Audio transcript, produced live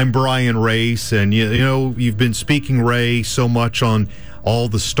I'm Brian Race, and you know, you've been speaking, Ray, so much on all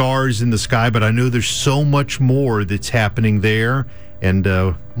the stars in the sky, but I know there's so much more that's happening there, and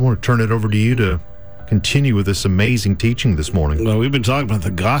I want to turn it over to you to continue with this amazing teaching this morning. Well, we've been talking about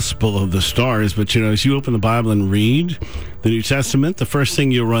the gospel of the stars, but you know, as you open the Bible and read the New Testament, the first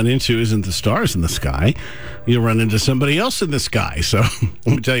thing you'll run into isn't the stars in the sky. You'll run into somebody else in the sky. So let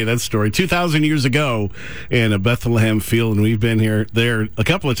me tell you that story. 2,000 years ago in a Bethlehem field, and we've been there a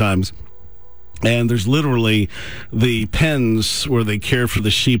couple of times. And there's literally the pens where they care for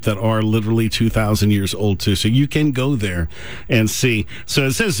the sheep that are literally 2,000 years old, too. So you can go there and see. So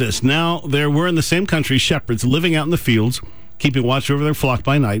it says this, now there were in the same country shepherds living out in the fields, keeping watch over their flock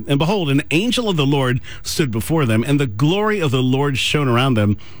by night. And behold, an angel of the Lord stood before them, and the glory of the Lord shone around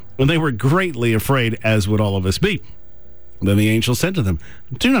them, and they were greatly afraid, as would all of us be. Then the angel said to them,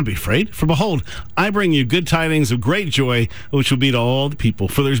 do not be afraid, for behold, I bring you good tidings of great joy, which will be to all the people.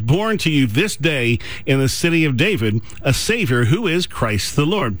 For there's born to you this day in the city of David a Savior, who is Christ the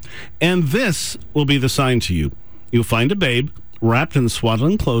Lord. And this will be the sign to you. You'll find a babe wrapped in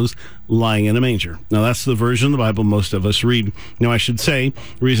swaddling clothes, lying in a manger. Now, that's the version of the Bible most of us read. Now, I should say,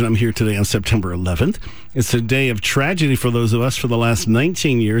 the reason I'm here today on September 11th, it's a day of tragedy for those of us for the last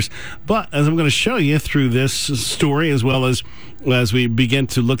 19 years. But as I'm going to show you through this story, as well as we begin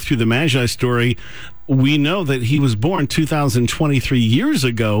to look through the Magi story, we know that he was born 2,023 years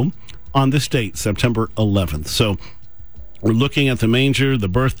ago on this date, September 11th. So we're looking at the manger, the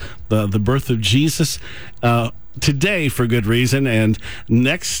birth of Jesus, today for good reason, and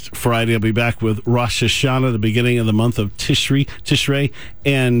next Friday I'll be back with Rosh Hashanah, the beginning of the month of Tishrei,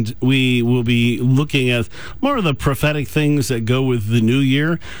 and we will be looking at more of the prophetic things that go with the new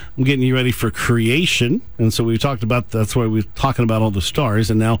year. I'm getting you ready for creation, and so we talked about, that's why we're talking about all the stars,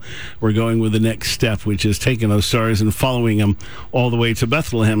 and now we're going with the next step, which is taking those stars and following them all the way to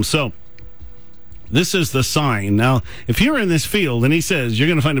Bethlehem. So this is the sign. Now, if you're in this field and he says you're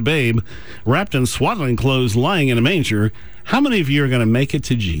going to find a babe wrapped in swaddling clothes lying in a manger, how many of you are going to make it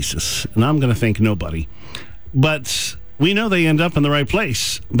to Jesus? And I'm going to think nobody. But we know they end up in the right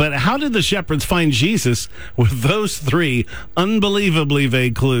place. But how did the shepherds find Jesus with those three unbelievably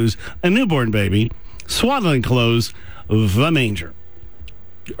vague clues? A newborn baby, swaddling clothes, the manger,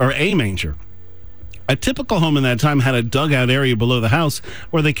 or a manger. A typical home in that time had a dugout area below the house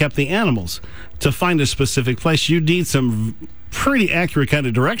where they kept the animals. To find a specific place, you'd need some pretty accurate kind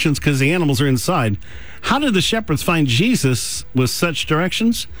of directions because the animals are inside. How did the shepherds find Jesus with such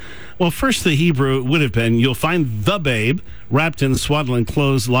directions? Well, first the Hebrew would have been, you'll find the babe wrapped in swaddling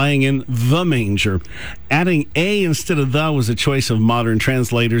clothes lying in the manger. Adding a instead of the was a choice of modern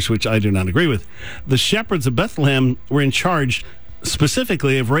translators, which I do not agree with. The shepherds of Bethlehem were in charge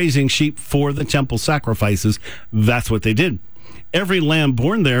specifically of raising sheep for the temple sacrifices. That's what they did. Every lamb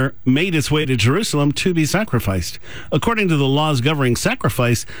born there made its way to Jerusalem to be sacrificed. According to the laws governing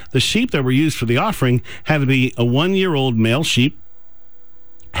sacrifice, the sheep that were used for the offering had to be a 1-year-old male sheep,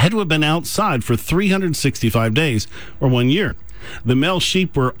 had to have been outside for 365 days, or 1 year. The male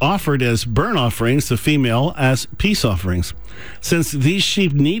sheep were offered as burnt offerings, the female as peace offerings. Since these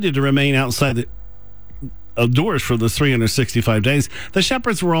sheep needed to remain outside the doors for the 365 days, the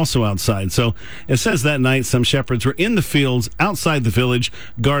shepherds were also outside. So it says that night some shepherds were in the fields outside the village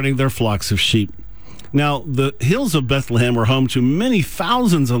guarding their flocks of sheep. Now, the hills of Bethlehem were home to many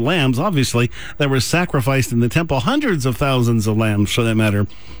thousands of lambs, obviously, that were sacrificed in the temple, hundreds of thousands of lambs for that matter.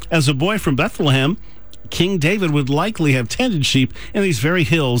 As a boy from Bethlehem, King David would likely have tended sheep in these very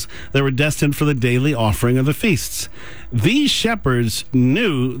hills that were destined for the daily offering of the feasts. These shepherds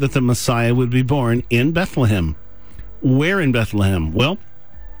knew that the Messiah would be born in Bethlehem. Where in Bethlehem? Well,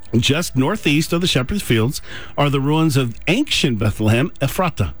 just northeast of the shepherds' fields are the ruins of ancient Bethlehem,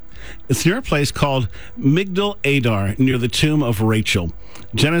 Ephratah. It's near a place called Migdal Adar, near the tomb of Rachel.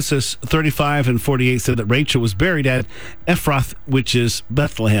 Genesis 35 and 48 said that Rachel was buried at Ephrath, which is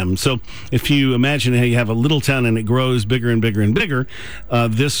Bethlehem. So if you imagine how you have a little town and it grows bigger and bigger and bigger,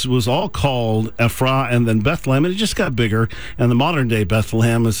 this was all called Ephrath and then Bethlehem, and it just got bigger. And the modern day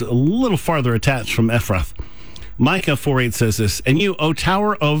Bethlehem is a little farther attached from Ephrath. Micah 4:8 says this, and you, O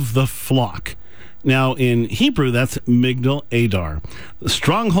tower of the flock. Now, in Hebrew, that's Migdal Adar. The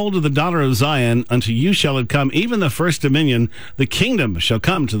stronghold of the daughter of Zion, unto you shall it come, even the first dominion, the kingdom shall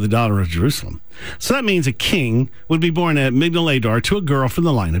come to the daughter of Jerusalem. So that means a king would be born at Migdal Adar to a girl from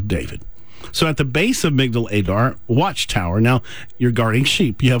the line of David. So at the base of Migdal Adar, watchtower. Now, you're guarding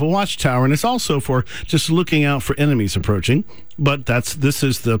sheep. You have a watchtower, and it's also for just looking out for enemies approaching. But this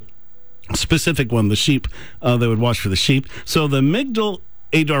is the specific one, the sheep. They would watch for the sheep. So the Migdal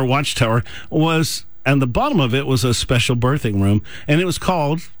Adar watchtower was and the bottom of it was a special birthing room, and it was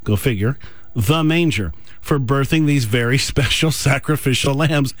called, go figure, the manger, for birthing these very special sacrificial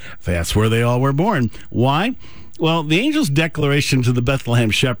lambs. That's where they all were born. Why? Well, the angel's declaration to the Bethlehem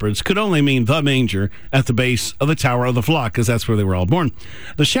shepherds could only mean the manger at the base of the Tower of the Flock, because that's where they were all born.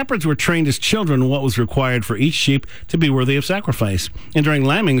 The shepherds were trained as children in what was required for each sheep to be worthy of sacrifice. And during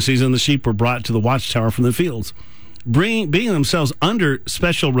lambing season, the sheep were brought to the watchtower from the fields. Being themselves under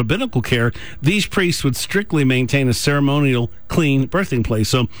special rabbinical care, these priests would strictly maintain a ceremonial, clean birthing place.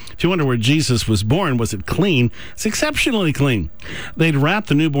 So if you wonder where Jesus was born, was it clean? It's exceptionally clean. They'd wrap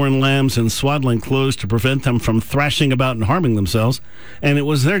the newborn lambs in swaddling clothes to prevent them from thrashing about and harming themselves, and it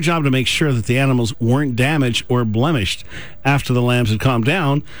was their job to make sure that the animals weren't damaged or blemished. After the lambs had calmed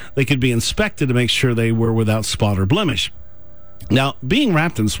down, they could be inspected to make sure they were without spot or blemish. Now, being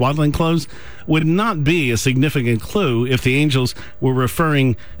wrapped in swaddling clothes would not be a significant clue if the angels were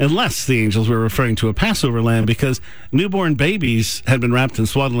referring, unless the angels were referring to a Passover lamb, because newborn babies had been wrapped in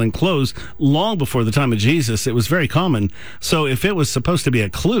swaddling clothes long before the time of Jesus. It was very common. So if it was supposed to be a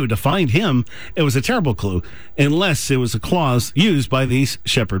clue to find him, it was a terrible clue, unless it was a clause used by these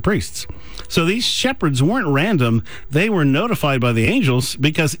shepherd priests. So these shepherds weren't random. They were notified by the angels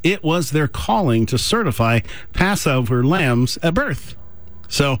because it was their calling to certify Passover lambs at birth.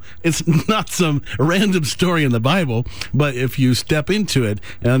 So it's not some random story in the Bible, but if you step into it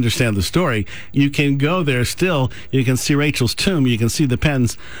and understand the story, you can go there still. You can see Rachel's tomb. You can see the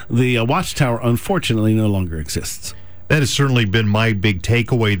pens. The watchtower, unfortunately, no longer exists. That has certainly been my big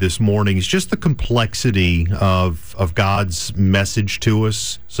takeaway this morning, is just the complexity of God's message to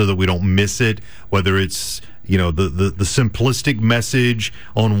us so that we don't miss it, whether it's the simplistic message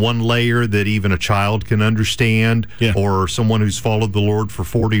on one layer that even a child can understand, or someone who's followed the Lord for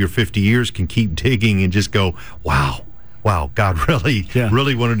 40 or 50 years can keep digging and just go, wow, God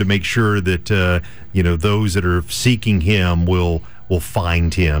really wanted to make sure that those that are seeking him will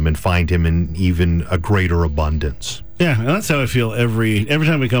find him and find him in even a greater abundance. Yeah, and that's how I feel every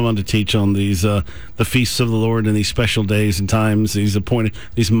time we come on to teach on these the feasts of the Lord and these special days and times, these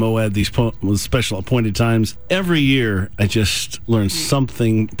Moed, these special appointed times. Every year, I just learn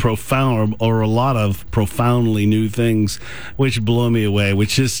something profound or a lot of profoundly new things, which blow me away.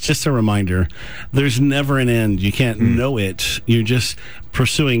 Which is just a reminder: there's never an end. You can't know it. You're just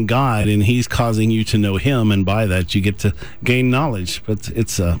pursuing God, and he's causing you to know him, and by that you get to gain knowledge. But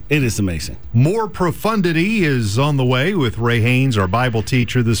it is amazing. More Profundity is on the way with Ray Haynes, our Bible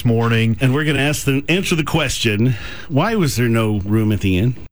teacher, this morning, and we're going to answer the question, why was there no room at the inn?